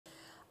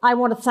I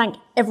want to thank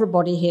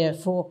everybody here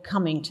for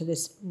coming to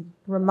this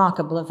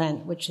remarkable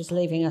event, which is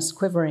leaving us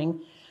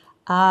quivering.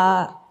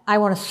 I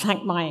want to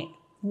thank my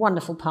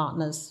wonderful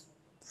partners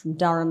from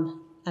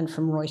Durham and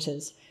from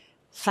Reuters.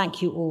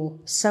 Thank you all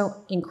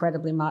so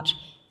incredibly much.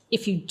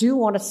 If you do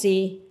want to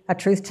see a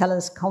Truth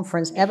Tellers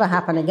conference ever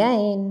happen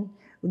again,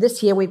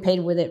 this year we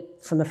paid with it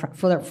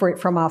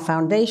from our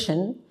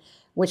foundation,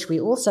 which we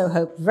also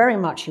hope very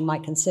much you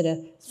might consider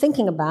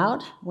thinking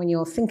about when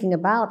you're thinking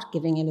about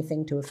giving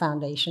anything to a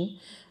foundation.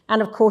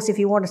 And of course, if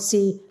you want to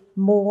see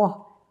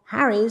more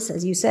Harrys,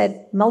 as you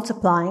said,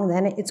 multiplying,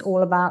 then it's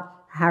all about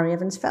Harry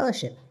Evans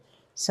Fellowship.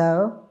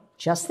 So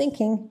just think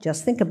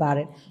about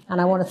it. And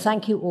I want to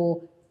thank you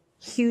all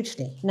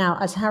hugely. Now,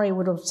 as Harry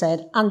would have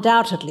said,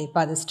 undoubtedly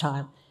by this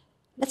time,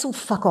 let's all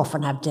fuck off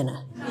and have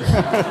dinner.